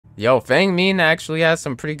Yo, Fang Min actually has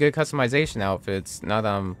some pretty good customization outfits. Now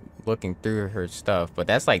that I'm looking through her stuff, but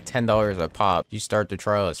that's like $10 a pop. You start the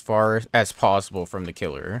trial as far as possible from the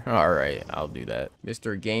killer. All right, I'll do that.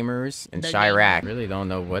 Mr. Gamers and Chirac really don't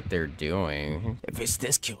know what they're doing. If it's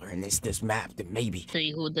this killer and it's this map, then maybe.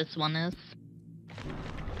 See who this one is.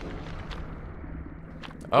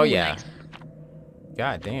 Oh Ooh, yeah. Nice.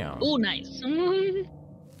 God damn. Oh, nice.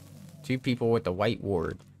 2 people with the white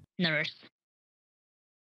ward. Nurse.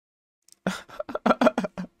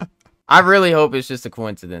 I really hope it's just a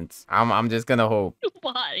coincidence. I'm just gonna hope.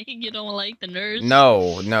 Why? You don't like the nurse?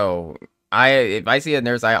 No. If I see a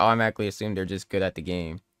nurse, I automatically assume they're just good at the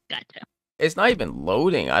game. Gotcha. It's not even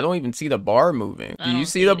loading. I don't even see the bar moving. Do you don't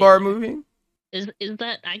see see the it bar either. moving? Is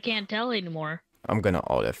that I can't tell anymore. I'm gonna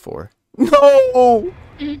alt F4. No!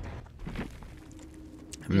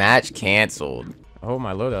 Match canceled. Oh,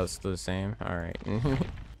 my loadout's still the same. Alright.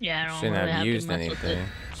 Yeah, I don't Shouldn't really have have used to mess with anything.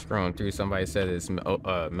 Scrolling through, somebody said it's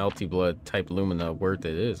melty blood type Lumina worth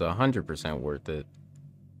it. It is 100% worth it. it.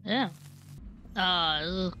 Yeah. This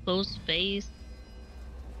is close face.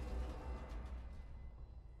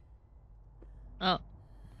 Oh.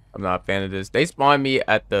 I'm not a fan of this. They spawned me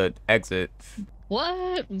at the exit.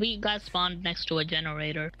 What? We got spawned next to a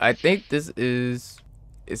generator. I think this is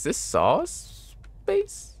this sauce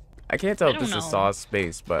space? I can't tell if this is sauce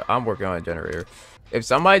space, but I'm working on a generator. If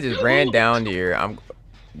somebody just ran down here,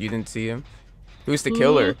 you didn't see him? Who's the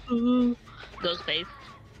killer? Ghostface.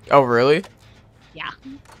 Oh, really? Yeah.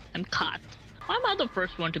 I'm caught. Why am I the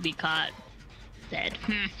first one to be caught? Dead.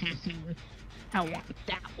 I want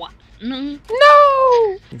that one. No!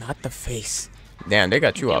 Not the face. Damn, they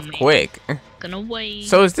got you off quick. Gonna wait.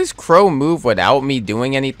 So is this crow move without me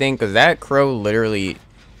doing anything? Because that crow literally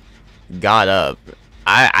got up.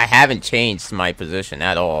 I haven't changed my position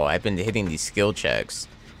at all. I've been hitting these skill checks.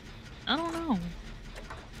 I don't know.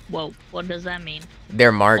 Whoa, what does that mean?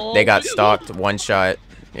 They're marked. They got stalked. One shot.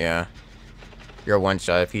 Yeah. You're one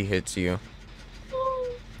shot if he hits you.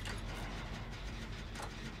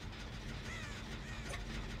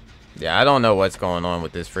 Yeah, I don't know what's going on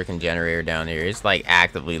with this freaking generator down here. It's like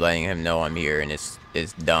actively letting him know I'm here, and it's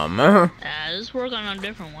dumb. Let's work on a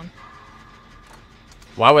different one.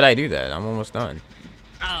 Why would I do that? I'm almost done.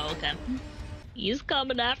 Oh, okay. He's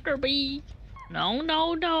coming after me.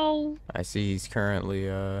 No. I see he's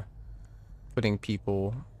currently putting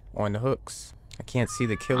people on the hooks. I can't see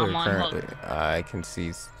the killer currently. I can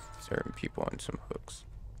see certain people on some hooks.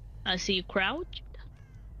 I see you crouched.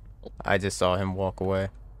 I just saw him walk away.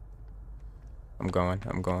 I'm going.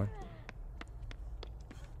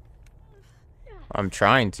 I'm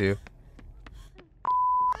trying to.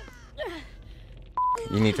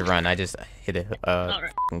 You need to run. I just hit a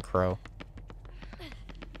fucking crow.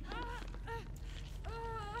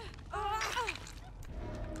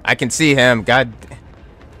 I can see him. God.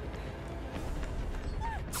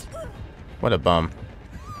 What a bum.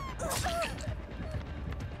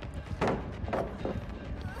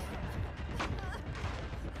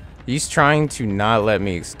 He's trying to not let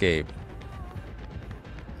me escape.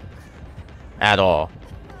 At all.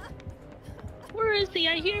 Where is he?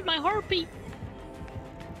 I hear my heartbeat.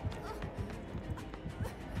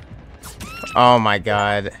 Oh my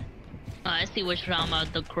god. I see which round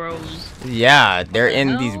out the crows. Yeah, they're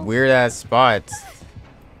in these weird ass spots.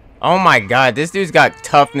 Oh my god, this dude's got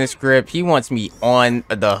toughness grip. He wants me on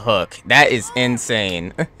the hook. That is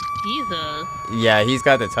insane. Jesus. Yeah, he's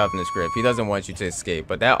got the toughness grip. He doesn't want you to escape,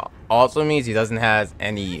 but that also means he doesn't have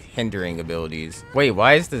any hindering abilities. Wait,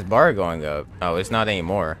 why is this bar going up? Oh, it's not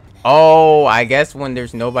anymore. Oh, I guess when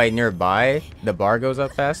there's nobody nearby, the bar goes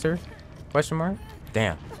up faster? Question mark?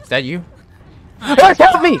 Damn, is that you?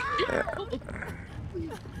 Help me!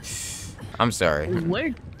 I'm sorry.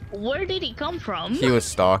 Where did he come from? He was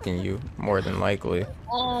stalking you, more than likely.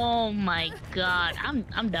 Oh my god,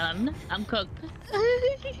 I'm done. I'm cooked.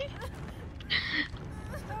 This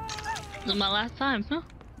is my last time, huh?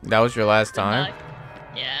 That was your last time?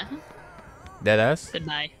 Yeah. Deadass?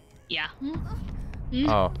 Goodbye. Yeah.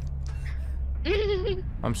 Oh.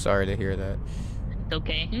 I'm sorry to hear that. It's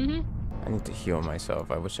okay. I need to heal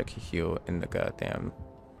myself. I wish I could heal in the goddamn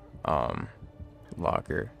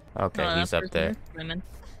locker. Okay, he's up there. Women.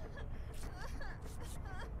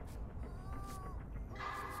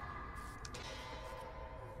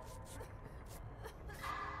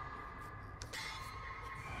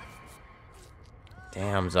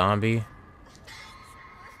 Damn, zombie.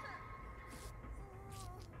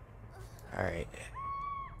 Alright.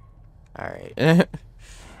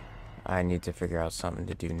 I need to figure out something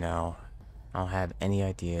to do now. I don't have any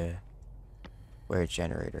idea where a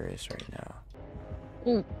generator is right now.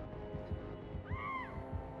 Ooh.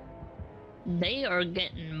 They are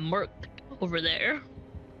getting murked over there.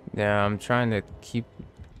 Yeah, I'm trying to keep...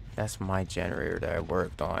 That's my generator that I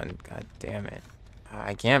worked on. God damn it.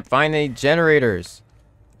 I can't find any generators.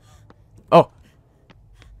 Oh!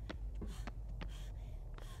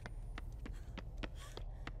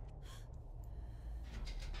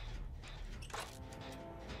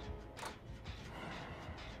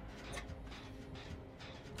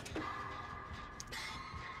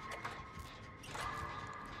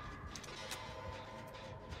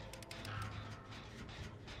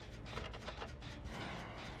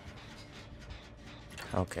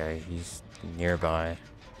 Okay, he's nearby.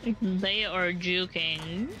 They are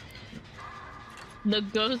juking. The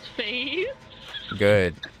ghost face.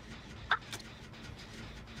 Good.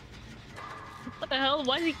 What the hell?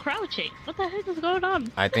 Why is he crouching? What the heck is going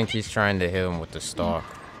on? I think he's trying to hit him with the stalk.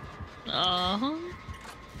 Uh-huh.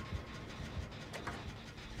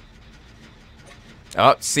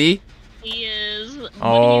 Oh, see? He is.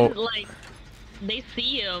 Oh. But he's like, they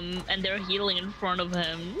see him and they're healing in front of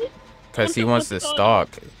him. Because he wants to stalk.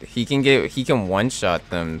 He can one-shot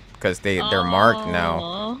them because they're marked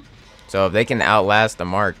now. So if they can outlast the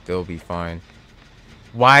mark, they'll be fine.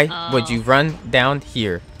 Why would you run down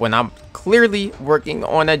here when I'm clearly working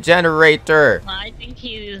on a generator? I think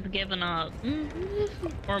he's given up.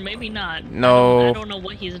 Or maybe not. No. I don't know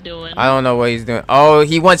what he's doing. I don't know what he's doing. Oh,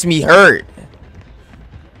 he wants me hurt.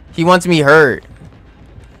 He wants me hurt.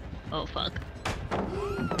 Oh, fuck.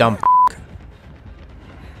 Dumb.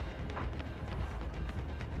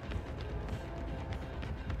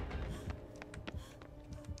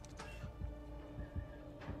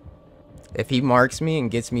 If he marks me and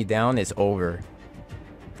gets me down, it's over.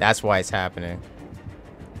 That's why it's happening.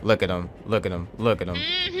 Look at him. Look at him. Look at him.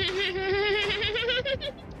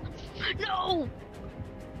 No!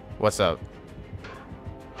 What's up?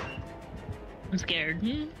 I'm scared.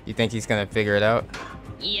 You think he's gonna figure it out?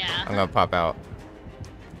 Yeah. I'm gonna pop out.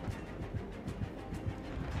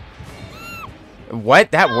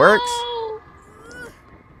 What? That works?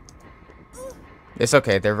 It's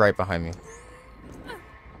okay. They're right behind me.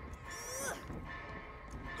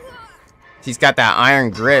 He's got that iron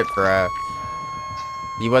grip, bruh.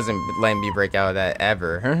 He wasn't letting me break out of that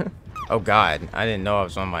ever. Oh god, I didn't know I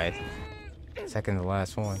was on my second to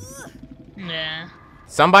last one. Yeah.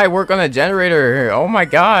 Somebody work on a generator. Oh my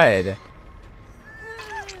god.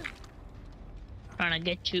 Trying to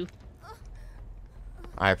get you.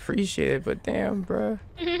 I appreciate it, but damn, bruh.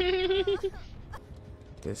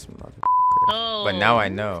 This mother. Oh. But now I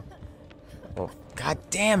know. Well, god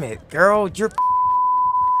damn it, girl. You're.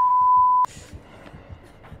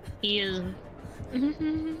 He is.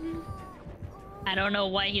 I don't know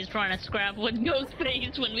why he's trying to scrap with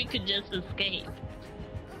Ghostface when we could just escape.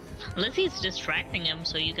 Unless he's distracting him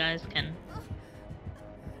so you guys can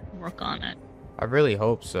work on it. I really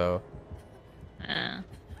hope so. Yeah.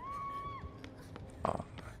 Oh.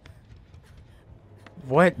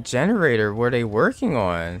 What generator were they working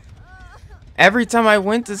on? Every time I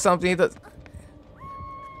went to something,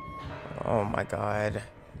 oh my god.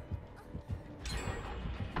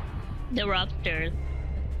 They were upstairs.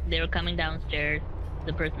 They were coming downstairs.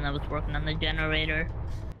 The person that was working on the generator.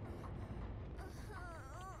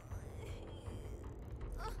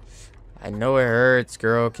 I know it hurts,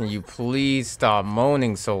 girl. Can you please stop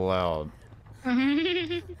moaning so loud?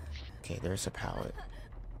 Okay, there's a pallet.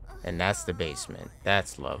 And that's the basement.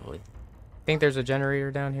 That's lovely. Think there's a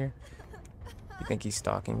generator down here? You think he's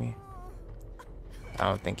stalking me? I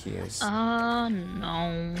don't think he is.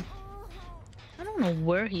 No. I don't know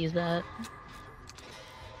where he's at.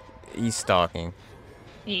 He's stalking.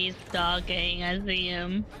 He's stalking. I see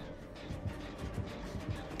him.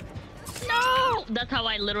 No! That's how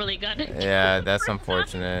I literally got it. Yeah, that's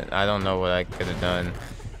unfortunate. I don't know what I could have done.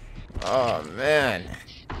 Oh, man.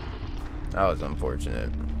 That was unfortunate.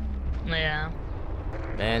 Yeah.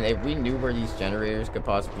 Man, if we knew where these generators could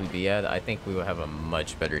possibly be at, I think we would have a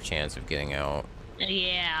much better chance of getting out.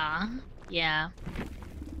 Yeah. Yeah.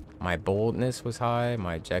 My boldness was high.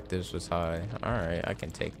 My objectives was high. Alright, I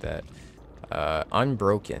can take that.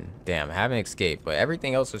 Unbroken. Damn, I haven't escaped, but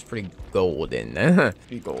everything else was pretty golden.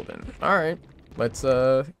 Pretty golden. Alright, let's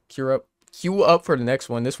queue up for the next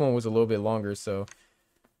one. This one was a little bit longer, so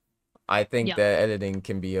I think that editing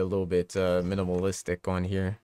can be a little bit minimalistic on here.